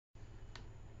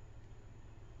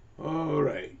All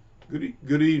right.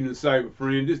 Good evening, cyber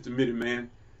friend. This is the Minute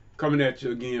Man coming at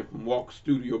you again from Walker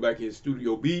Studio back here at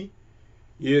Studio B.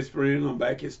 Yes, friend, I'm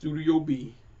back at Studio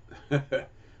B.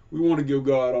 We want to give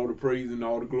God all the praise and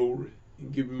all the glory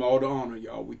and give him all the honor,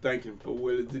 y'all. We thank him for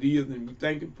what it is, and we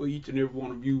thank him for each and every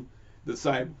one of you, the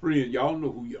cyber friends. Y'all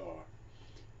know who you are.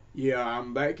 Yeah,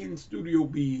 I'm back in Studio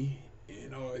B,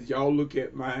 and as y'all look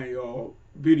at my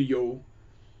video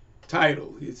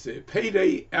title, it said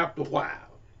Payday Afterwhile.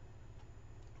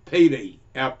 Payday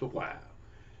Afterwhile.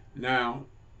 Now,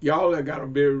 y'all have got a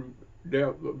very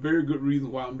good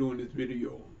reason why I'm doing this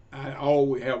video. I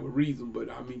always have a reason, but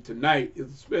I mean tonight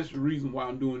is a special reason why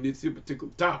I'm doing this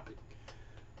particular topic.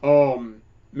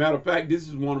 Matter of fact,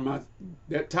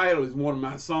 that title is one of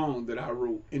my songs that I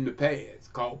wrote in the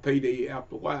past called Payday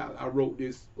Afterwhile. I wrote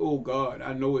this, oh God,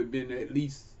 I know it's been at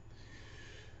least,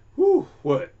 12,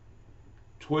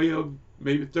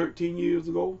 maybe 13 years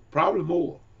ago, probably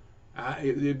more.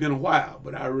 It's been a while,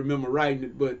 but I remember writing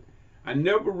it, but I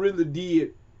never really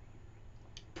did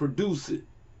produce it.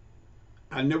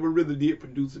 I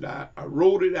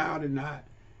wrote it out, and I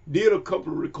did a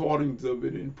couple of recordings of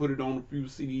it and put it on a few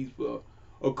CDs for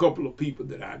a couple of people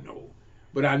that I know.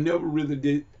 But I never really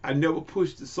did, I never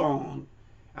pushed the song.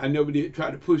 I never did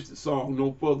try to push the song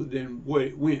no further than where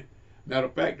it went. Matter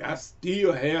of fact, I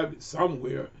still have it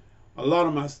somewhere. A lot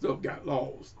of my stuff got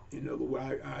lost. In other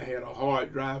words, I had a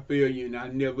hard drive failure, and I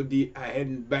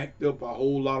hadn't backed up a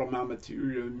whole lot of my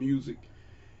material and music.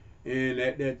 And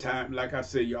at that time, like I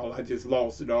said, y'all, I just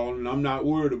lost it all, and I'm not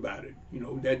worried about it. You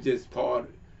know, that's just part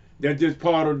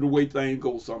of the way things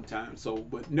go sometimes. So,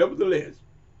 but nevertheless,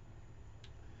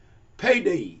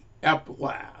 Payday After a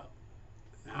While.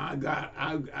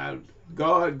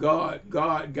 God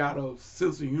got a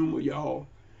sense of humor, y'all.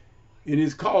 And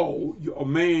it's called "A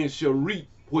Man Shall Reap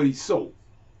What He Sowed."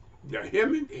 Now, hear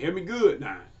me good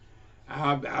now.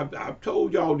 I've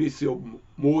told y'all this here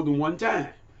more than one time.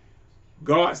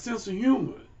 God's sense of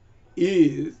humor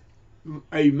is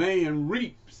a man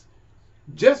reaps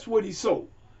just what he sowed.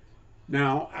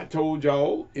 Now, I told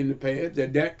y'all in the past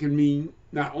that can mean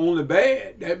not only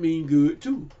bad, that means good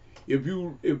too. If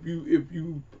you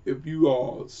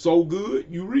sow good,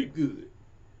 you reap good.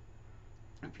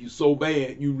 If you sow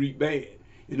bad, you reap bad.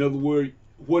 In other words,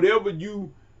 whatever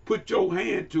you put your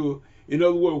hand to, in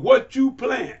other words, what you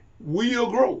plant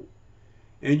will grow.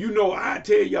 And you know, I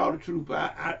tell y'all the truth.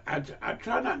 I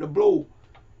try not to blow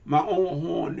my own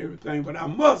horn and everything, but I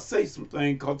must say some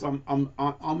things because I'm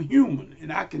human,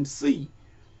 and I can see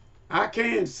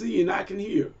and I can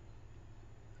hear.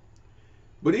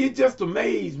 But it just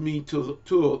amazed me to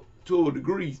a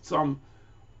degree. Some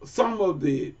of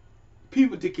the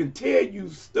people that can tell you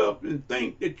stuff and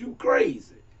think that you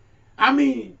crazy. I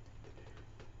mean,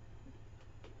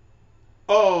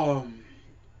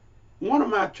 one of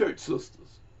my church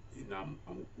sisters, and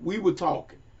we were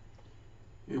talking,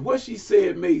 and what she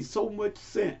said made so much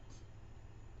sense.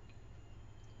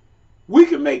 We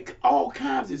can make all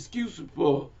kinds of excuses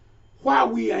for why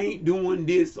we ain't doing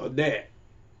this or that,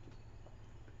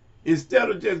 instead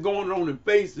of just going on and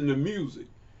facing the music.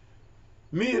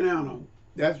 Me and Anna,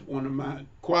 that's one of my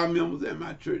choir members and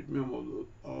my church members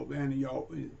of Anna. Y'all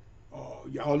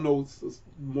know,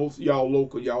 most of y'all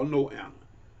local, y'all know Anna.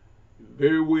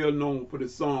 Very well known for the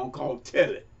song called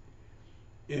Tell It.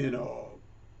 And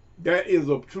that is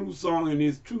a true song, and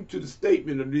it's true to the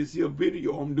statement of this here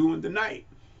video I'm doing tonight.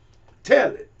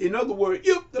 Tell it. In other words,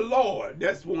 if the Lord,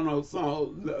 that's one of the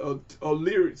songs,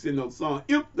 lyrics in the song.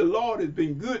 If the Lord has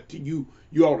been good to you,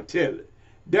 you ought to tell it.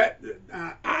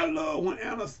 I love when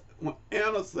Anna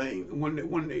sing, when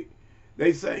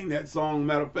they sang that song.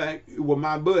 Matter of fact, it was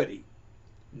my buddy,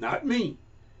 not me.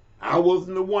 I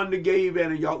wasn't the one that gave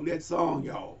Anna y'all that song,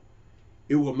 y'all.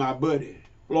 It was my buddy.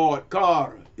 Floyd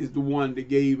Carter is the one that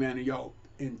gave Anna y'all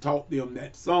and taught them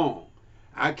that song.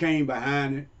 I came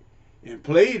behind it and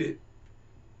played it,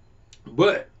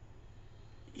 but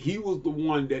he was the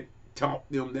one that taught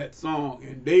them that song.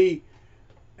 And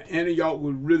Anna y'all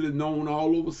was really known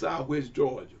all over Southwest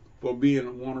Georgia for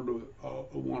being one of the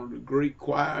great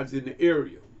choirs in the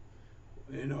area,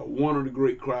 and one of the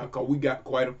great choirs, because we got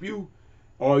quite a few.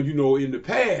 Or, you know, in the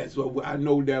past, so I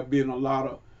know there have been a lot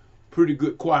of pretty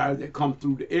good choirs that come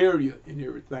through the area and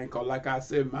everything. Because, like I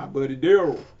said, my buddy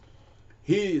Daryl,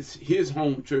 his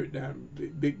home church down in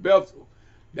Big Bethel,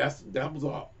 that was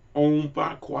our own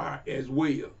fire choir as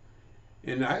well.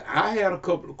 And I had a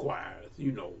couple of choirs,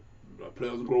 you know,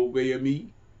 Pleasant Grove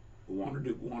AME, one of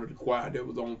the choirs that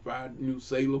was on fire, New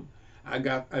Salem. As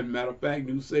a matter of fact,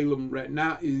 New Salem right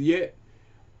now is yet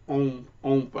on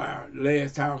fire.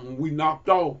 Last time when we knocked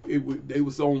off, they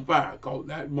was on fire, cause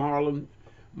that Marlon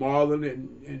Marlon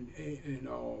and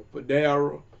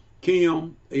Padera,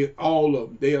 Kim, all of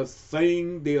them. They'll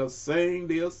sing, they'll sing,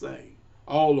 they'll sing.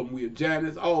 All of them will.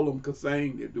 Janice, all of them can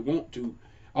sing if they want to.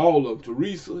 All of them.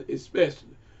 Teresa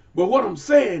especially. But what I'm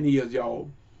saying is, y'all,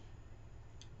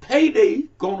 Payday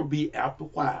gonna be after a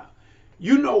while.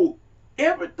 You know,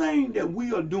 everything that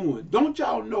we are doing, don't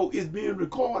y'all know is being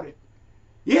recorded?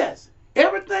 Yes,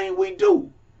 everything we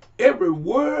do, every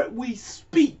word we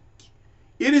speak,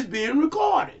 it is being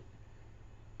recorded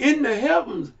in the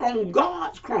heavens on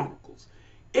God's chronicles.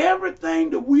 Everything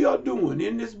that we are doing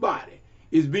in this body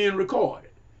is being recorded.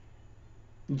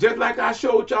 Just like I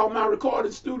showed y'all my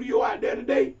recording studio out there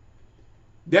today.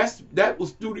 That was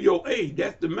Studio A.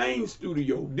 That's the main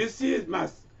studio. This is my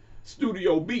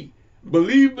Studio B.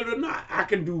 Believe it or not, I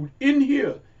can do in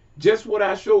here just what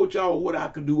I showed y'all what I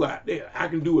could do out there. I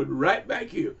can do it right back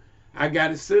here. I got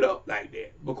it set up like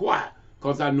that. But why?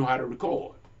 Because I know how to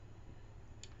record.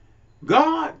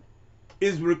 God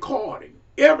is recording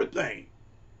everything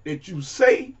that you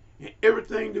say and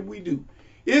everything that we do.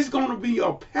 It's going to be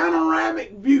a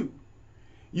panoramic view.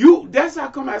 That's how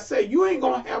come I say you ain't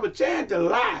going to have a chance to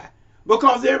lie,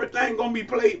 because everything going to be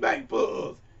played back for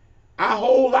us. Our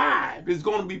whole life is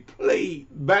going to be played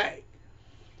back.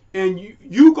 And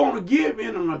you're going to give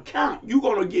in an account. You're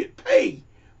going to get paid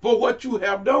for what you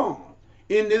have done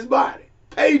in this body.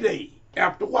 Payday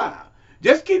after a while.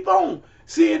 Just keep on.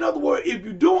 See, in other words, if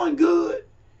you're doing good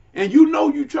and you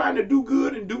know you're trying to do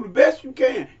good and do the best you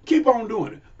can, keep on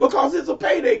doing it, because it's a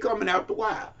payday coming after a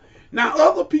while. Now,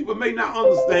 other people may not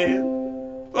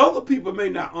understand. Other people may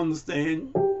not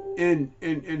understand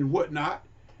and whatnot.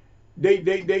 They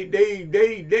may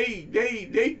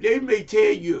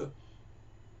tell you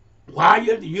why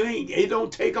you ain't. They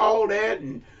don't take all that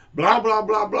and blah blah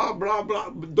blah blah blah blah.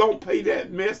 Don't pay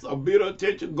that mess a bit of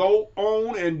attention. Go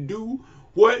on and do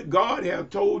what God has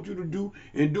told you to do,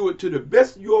 and do it to the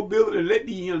best of your ability. Let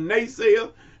the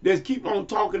naysayers just keep on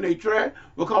talking their trash,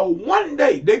 because one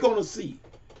day they're gonna see.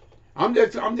 I'm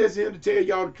just here to tell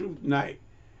y'all the truth tonight.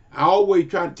 I always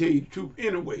try to tell you the truth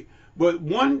anyway. But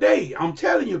one day, I'm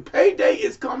telling you, Payday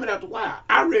is coming after a while.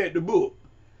 I read the book.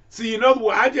 See, in other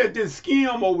words, I just didn't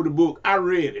skim over the book. I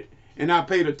read it, and I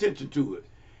paid attention to it.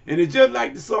 And it's just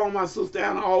like the song my sister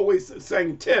Anna always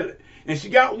sang, Tell It. And she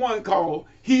got one called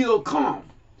He'll Come.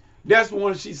 That's the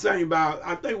one she sang about.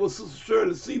 I think it was Sister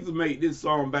Shirley Caesar made this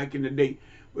song back in the day.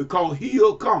 It's called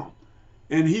He'll Come,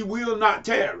 and He Will Not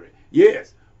Tarry.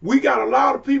 Yes, we got a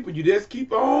lot of people. You just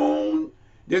keep on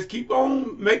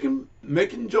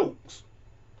making jokes.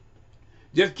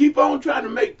 Just keep on trying to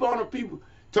make fun of people,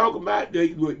 talking about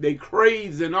they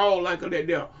crazy and all like that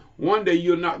there. One day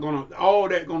you're not gonna, all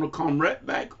that gonna come right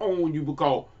back on you,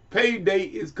 because payday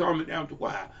is coming after a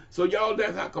while. So y'all,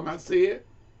 that's how come I said,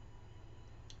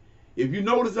 if you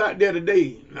notice out there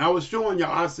today, and I was showing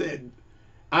y'all, I said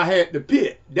I had the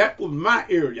pit. That was my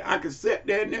area. I could sit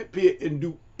there in that pit and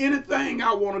do anything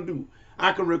I want to do.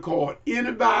 I can record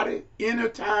anybody,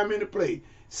 anytime, any place,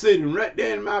 sitting right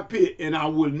there in my pit, and I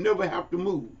would never have to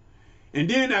move. And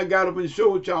then I got up and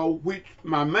showed y'all which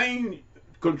my main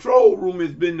control room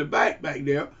has been the back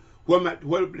there,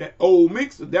 where that old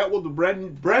mixer, that was a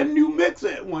brand new mixer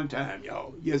at one time,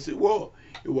 y'all. Yes, it was.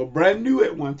 It was brand new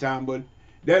at one time, but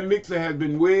that mixer has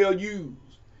been well used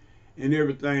and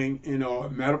everything. And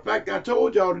matter of fact, I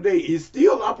told y'all today, it's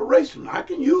still operational. I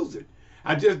can use it.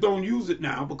 I just don't use it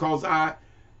now, because I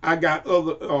got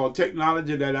other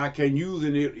technology that I can use,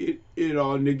 and it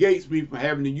negates me from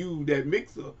having to use that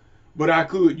mixer. But I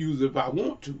could use it if I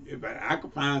want to. If I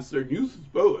could find certain uses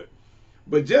for it.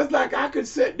 But just like I could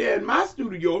sit there in my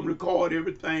studio and record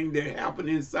everything that happened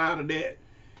inside of that,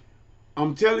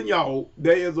 I'm telling y'all,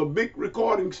 there is a big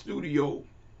recording studio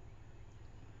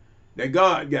that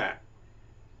God got.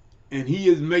 And He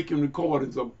is making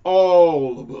recordings of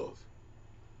all of us.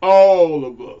 All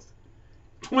of us.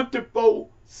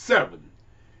 24/7.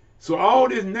 So all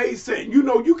this naysaying, you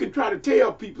know, you can try to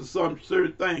tell people some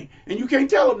certain thing, and you can't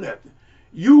tell them nothing.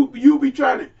 You be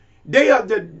trying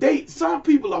to, some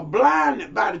people are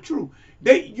blinded by the truth.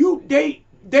 They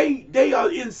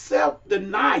are in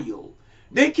self-denial.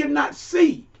 They cannot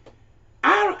see.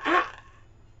 I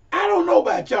don't know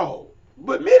about y'all,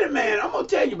 but man, I'm gonna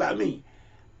tell you about me.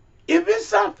 If it's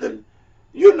something,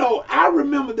 you know, I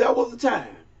remember there was a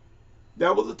time.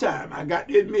 I got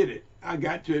to admit it.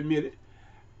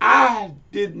 I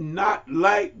did not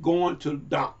like going to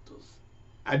doctors.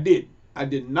 I didn't. I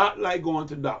did not like going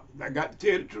to doctors. I got to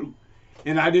tell the truth.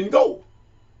 And I didn't go.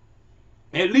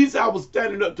 At least I was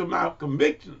standing up to my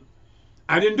convictions.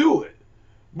 I didn't do it.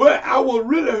 But I was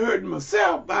really hurting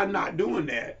myself by not doing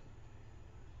that.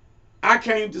 I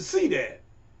came to see that.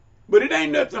 But it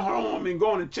ain't nothing harm in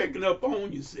going and checking up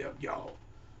on yourself, y'all.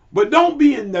 But don't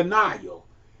be in denial.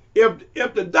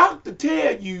 If the doctor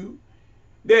tell you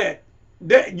that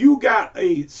you got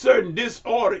a certain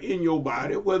disorder in your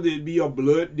body, whether it be a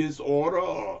blood disorder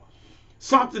or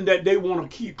something that they want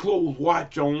to keep close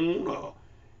watch on, or,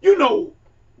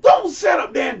 don't sit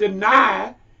up there and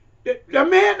deny. The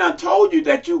man done told you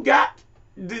that you got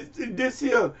this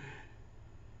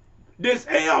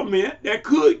ailment that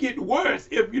could get worse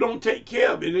if you don't take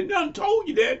care of it. And done told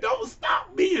you that. Don't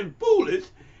stop being foolish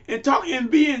and talking and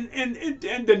being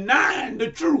and denying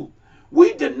the truth.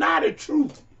 We deny the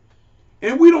truth,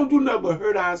 and we don't do nothing but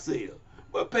hurt ourselves.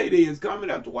 But payday is coming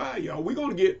after a while, y'all. We're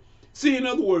gonna see. In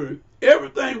other words,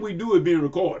 everything we do is being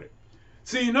recorded.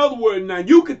 See, in other words, now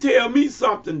you could tell me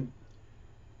something.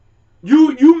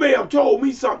 You may have told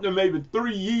me something maybe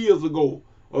 3 years ago,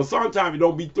 or sometimes it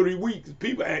don't be 3 weeks.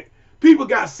 People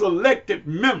got selective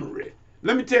memory.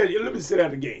 Let me say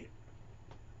that again.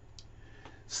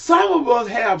 Some of us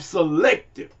have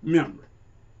selective memory.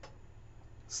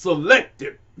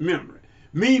 Selective memory.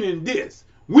 Meaning this.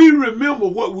 We remember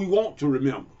what we want to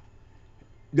remember.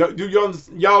 Do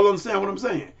y'all understand what I'm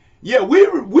saying? Yeah, we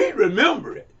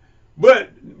remember it.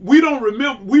 But we don't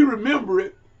remember. We remember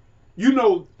it.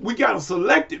 We got a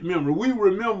selective memory. We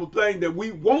remember things that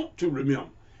we want to remember.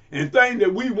 And things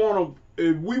that we want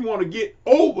to get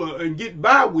over and get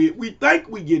by with, we think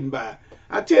we getting by.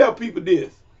 I tell people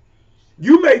this.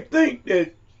 You may think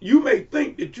that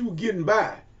you getting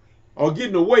by or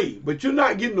getting away, but you're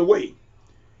not getting away.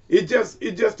 It's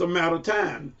just a matter of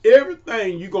time.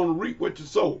 Everything you're gonna reap what you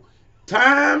sow.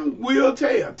 Time will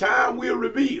tell. Time will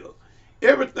reveal.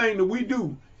 Everything that we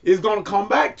do is gonna come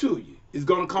back to you. It's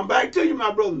gonna come back to you,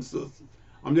 my brothers and sisters.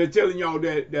 I'm just telling y'all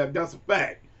that's a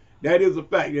fact. That is a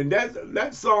fact. And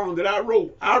that song that I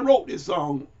wrote this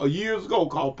song years ago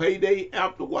called Payday,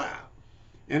 Afterwhile.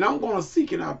 And I'm going to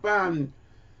seek and I find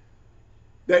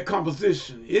that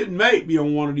composition. It may be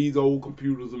on one of these old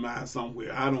computers of mine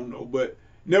somewhere. I don't know. But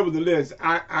nevertheless,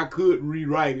 I could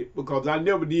rewrite it because I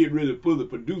never did really fully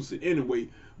produce it anyway.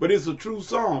 But it's a true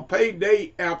song,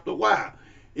 Payday Afterwhile.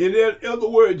 In other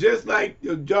words, just like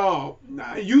your job,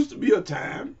 now it used to be a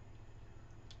time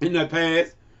in the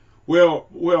past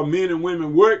where men and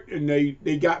women worked and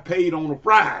they got paid on a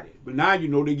Friday. But now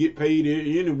they get paid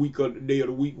any week of the day of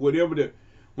the week, whenever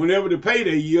the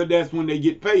payday year, that's when they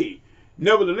get paid.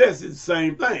 Nevertheless, it's the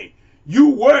same thing. You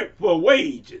work for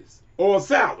wages or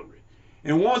salary.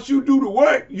 And once you do the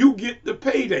work, you get the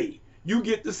payday. You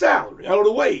get the salary or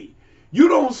the wage. You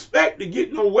don't expect to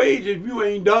get no wage if you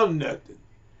ain't done nothing.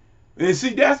 And see,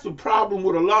 that's the problem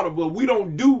with a lot of us. We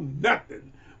don't do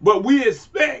nothing. But we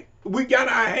expect, we got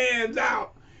our hands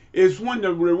out. It's when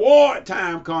the reward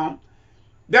time comes.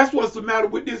 That's what's the matter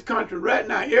with this country right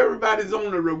now. Everybody's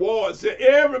on the reward. So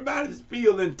everybody's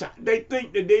feeling, they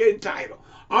think that they're entitled.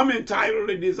 I'm entitled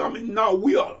to this. No,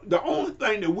 we are. The only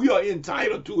thing that we are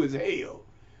entitled to is hell.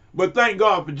 But thank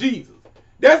God for Jesus.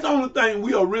 That's the only thing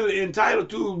we are really entitled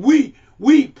to.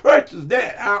 We purchased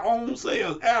that, our own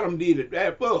selves. Adam did it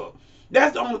that for us.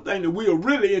 That's the only thing that we are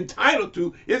really entitled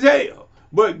to is hell.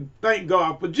 But thank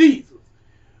God for Jesus.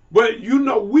 But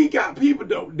we got people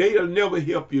they'll never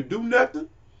help you do nothing.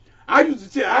 I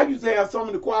used to have some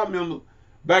of the choir members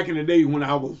back in the day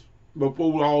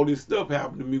before all this stuff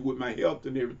happened to me with my health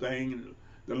and everything and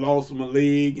the loss of my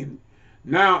leg, and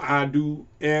now I do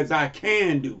as I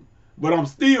can do. But I'm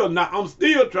still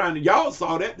trying to, y'all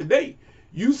saw that today.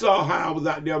 You saw how I was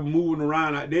out there moving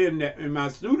around out there in my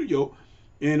studio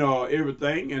and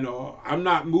everything, and I'm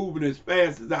not moving as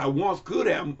fast as I once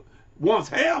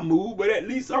have moved, but at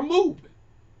least I'm moving.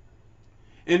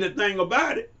 And the thing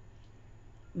about it,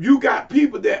 you got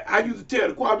people that I used to tell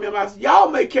the choir member, I said,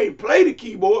 y'all can't play the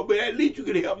keyboard, but at least you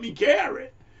can help me carry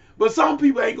it. But some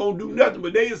people ain't gonna do nothing,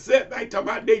 but they sit back talking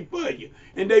about they for you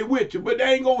and they with you, but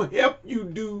they ain't gonna help you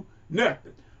do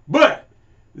nothing. But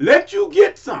let you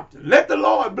get something. Let the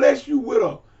Lord bless you with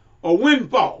a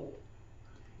windfall.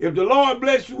 If the Lord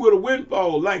bless you with a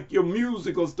windfall, like your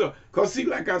musical stuff, because see,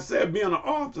 like I said, being an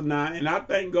author now, and I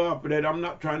thank God for that. I'm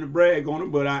not trying to brag on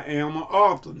it, but I am an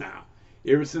author now.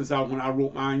 Ever since when I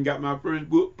wrote mine, got my first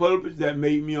book published, that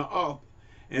made me an author.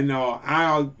 And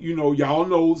y'all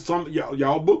know, some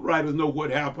y'all book writers know what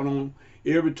happened on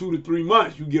every 2 to 3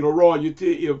 months. You get a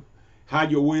royalty if how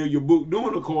well your book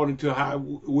doing according to how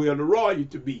well the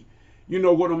royalty be. You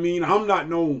know what I mean? I'm not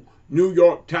no New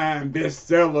York Times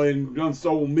bestseller and done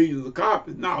sold millions of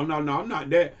copies. No, I'm not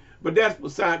that. But that's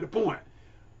beside the point.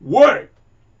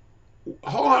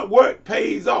 Hard work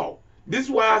pays off. This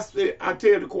is why I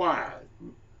tell the choir,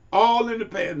 all in the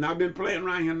past, and I've been playing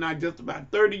around here now just about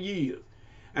 30 years.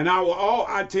 And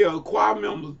I tell choir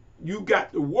members, you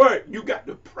got to work, you got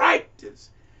to practice.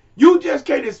 You just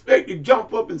can't expect to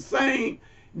jump up and sing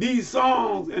these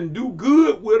songs and do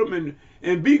good with them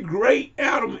and be great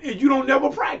at them, and you don't never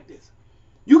practice.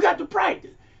 You got to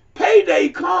practice. Payday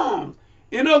comes.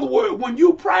 In other words, when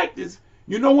you practice,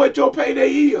 you know what your payday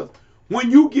is?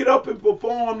 When you get up and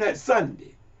perform that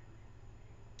Sunday.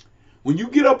 When you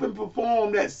get up and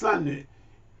perform that Sunday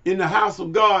in the house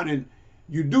of God, and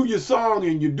you do your song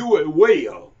and you do it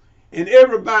well, and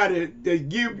everybody, they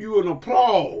give you an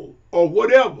applause or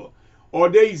whatever, or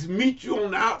they meet you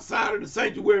on the outside of the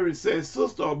sanctuary and say,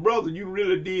 sister or brother, you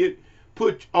really did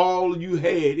put all you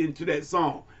had into that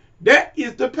song. That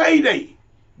is the payday.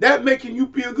 That making you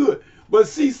feel good. But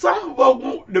see, some of us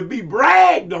want to be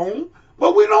bragged on,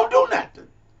 but we don't do nothing.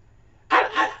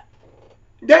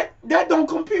 That don't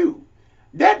compute.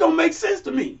 That don't make sense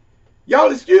to me.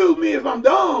 Y'all excuse me if I'm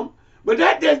dumb, but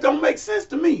that just don't make sense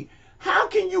to me. How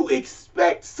can you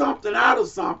expect something out of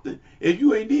something if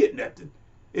you ain't did nothing?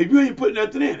 If you ain't put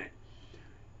nothing in it?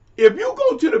 If you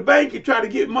go to the bank and try to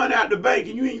get money out the bank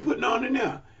and you ain't putting on in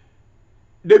there,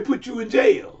 they put you in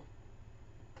jail.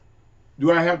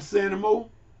 Do I have to say any more?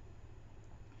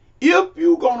 If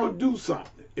you're going to do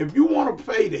something, if you want a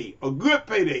payday, a good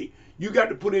payday, you got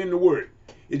to put in the work.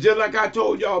 It's just like I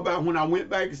told y'all about when I went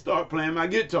back and started playing my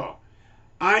guitar.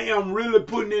 I am really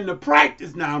putting in the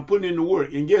practice now. I'm putting in the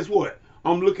work. And guess what?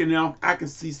 I'm looking at, I can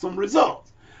see some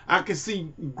results. I can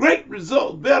see great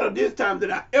results, better this time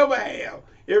than I ever have,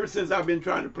 ever since I've been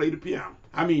trying to play the piano.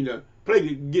 I mean, play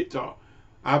the guitar.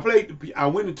 I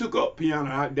went and took up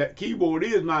piano. That keyboard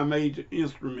is my major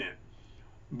instrument.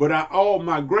 But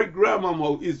my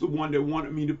great-grandmama is the one that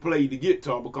wanted me to play the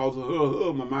guitar because of her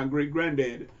husband, my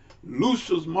great-granddaddy,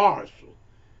 Lucius Marshall.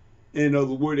 In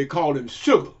other words, they called him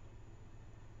Sugar.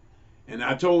 And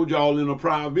I told y'all in a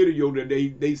prior video that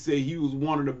they said he was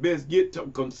one of the best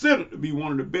considered to be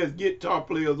one of the best guitar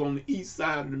players on the east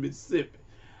side of the Mississippi.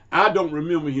 I don't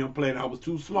remember him playing. I was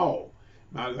too small.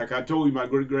 Like I told you, my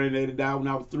great-granddaddy died when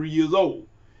I was 3 years old.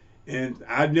 And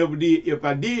I never did. If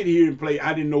I did hear him play,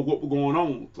 I didn't know what was going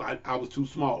on. So I was too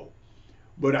small.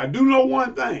 But I do know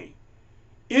one thing.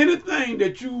 Anything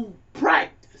that you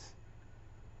practice,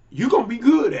 you're going to be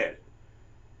good at it.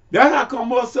 That's how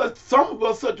come some of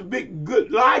us such a big good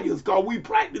liars, because we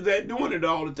practice at doing it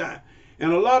all the time.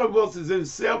 And a lot of us is in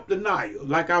self-denial.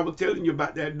 Like I was telling you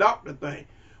about that doctor thing.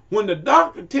 When the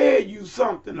doctor tells you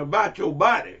something about your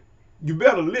body, you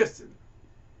better listen.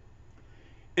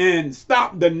 And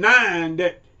stop denying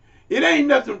that it ain't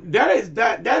nothing. That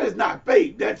is not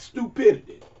faith. That's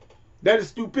stupidity. That is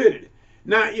stupidity.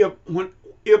 Now,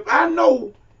 if I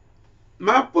know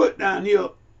my foot down here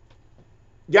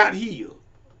got healed,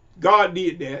 God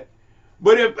did that.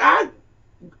 But if I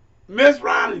mess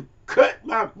around and cut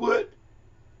my foot,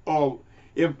 or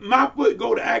if my foot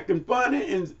go to acting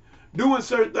funny and doing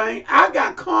certain things, I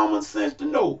got common sense to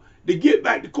know to get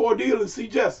back to Cordelia and see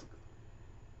Jessica.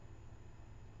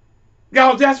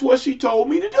 Y'all, that's what she told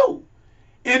me to do.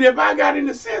 And if I got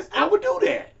any sense, I would do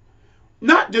that.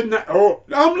 Not just,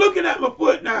 I'm looking at my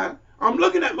foot now. I'm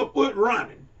looking at my foot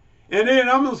running. And then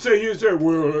I'm going to sit here and say,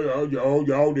 well,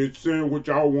 y'all just saying what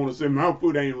y'all want to say. My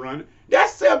foot ain't running.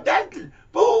 That's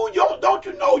fool, don't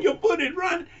you know your foot is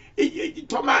running? You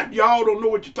talking about y'all don't know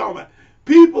what you're talking about.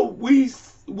 People, we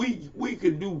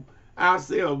can do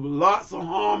ourselves lots of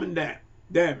harm and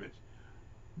damage.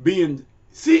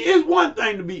 See, it's one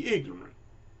thing to be ignorant.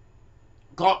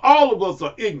 Because all of us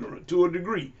are ignorant to a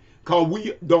degree. Because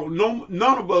we don't know,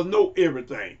 none of us know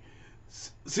everything.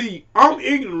 See, I'm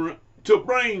ignorant to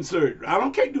brain surgery. I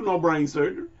can't do no brain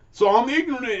surgery. So I'm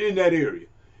ignorant in that area.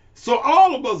 So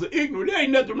all of us are ignorant. There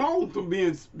ain't nothing wrong with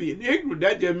being ignorant.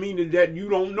 That just means that you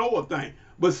don't know a thing.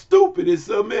 But stupid is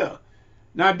something else.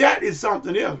 Now that is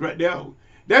something else right there.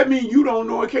 That means you don't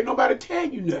know and can't nobody tell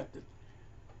you nothing.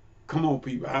 Come on,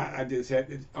 people. I just had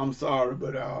to, I'm sorry,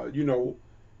 but you know,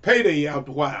 payday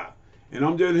after a while. And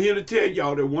I'm just here to tell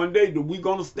y'all that one day that we're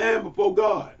going to stand before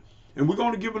God. And we're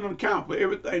going to give an account for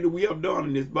everything that we have done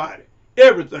in this body.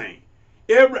 Everything.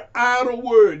 Every idle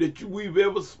word that we've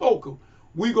ever spoken,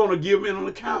 we're going to give in an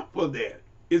account for that.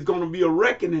 It's going to be a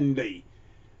reckoning day.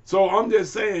 So I'm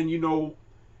just saying, you know,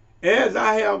 as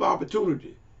I have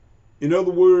opportunity, in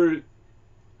other words,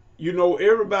 you know,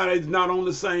 everybody's not on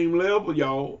the same level,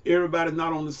 y'all. Everybody's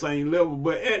not on the same level,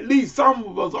 but at least some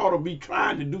of us ought to be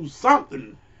trying to do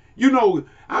something. You know,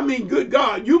 I mean, good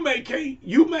God, you may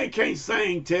can't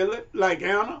sing Tell It like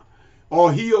Anna,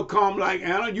 or He'll Come like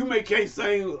Anna. You may can't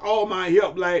sing All My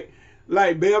Help like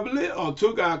Beverly or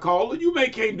Took Our Caller. You may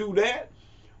can't do that,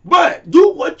 but do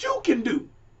what you can do.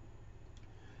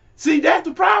 See, that's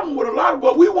the problem with a lot of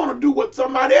us. We want to do what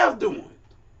somebody else doing.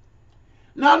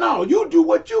 No, you do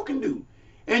what you can do.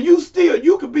 And you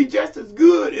could be just as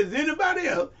good as anybody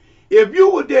else if you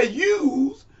would just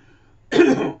use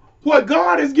what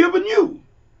God has given you.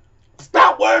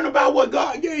 Stop worrying about what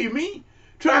God gave me,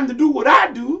 trying to do what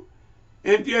I do,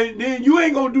 and then you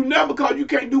ain't gonna do nothing because you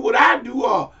can't do what I do.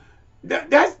 Or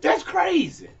that's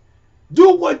crazy.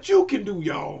 Do what you can do,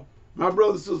 y'all, my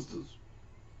brothers and sisters.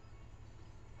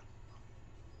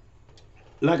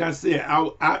 Like I said,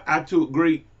 I took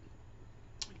great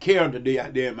care today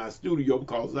out there in my studio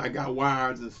because I got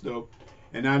wires and stuff,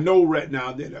 and I know right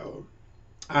now that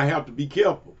I have to be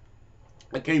careful.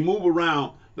 I can't move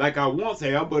around like I once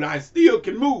have, but I still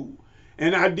can move,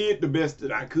 and I did the best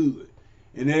that I could.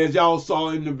 And as y'all saw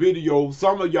in the video,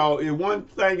 some of y'all, and one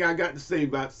thing I got to say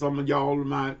about some of y'all,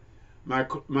 my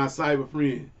cyber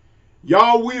friends,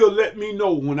 y'all will let me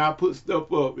know when I put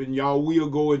stuff up, and y'all will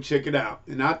go and check it out,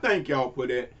 and I thank y'all for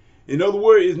that. In other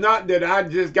words, it's not that I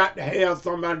just got to have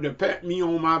somebody to pat me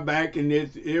on my back and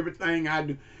it's everything I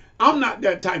do. I'm not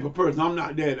that type of person. I'm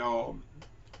not that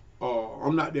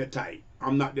type.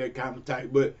 I'm not that kind of type.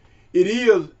 But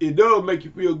it does make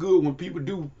you feel good when people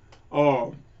do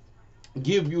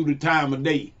give you the time of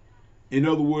day. In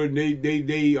other words,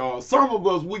 they some of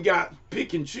us, we got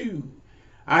pick and choose.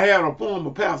 I had a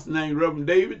former pastor named Reverend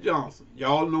David Johnson.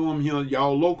 Y'all know him here.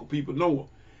 Y'all local people know him.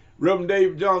 Reverend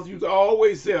David Johnson used to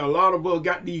always say a lot of us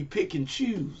got these pick and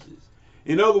chooses.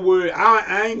 In other words,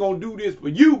 I ain't going to do this for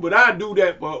you, but I do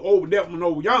that for that one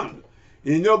over yonder.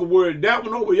 In other words, that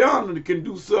one over yonder can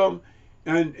do something,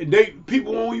 and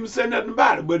people won't even say nothing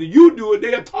about it. But if you do it,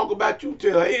 they'll talk about you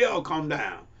till hell come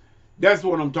down. That's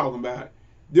what I'm talking about.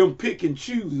 Them pick and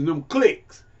choosing, them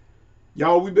clicks.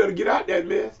 Y'all, we better get out that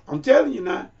mess. I'm telling you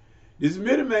now. This is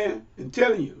Minute Man, and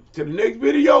telling you, till the next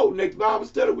video, next Bible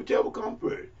study, whichever comes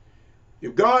first.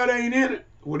 If God ain't in it,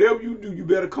 whatever you do, you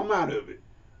better come out of it,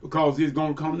 because it's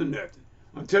going to come to nothing.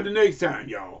 Until the next time,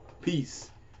 y'all,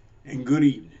 peace and good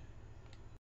evening.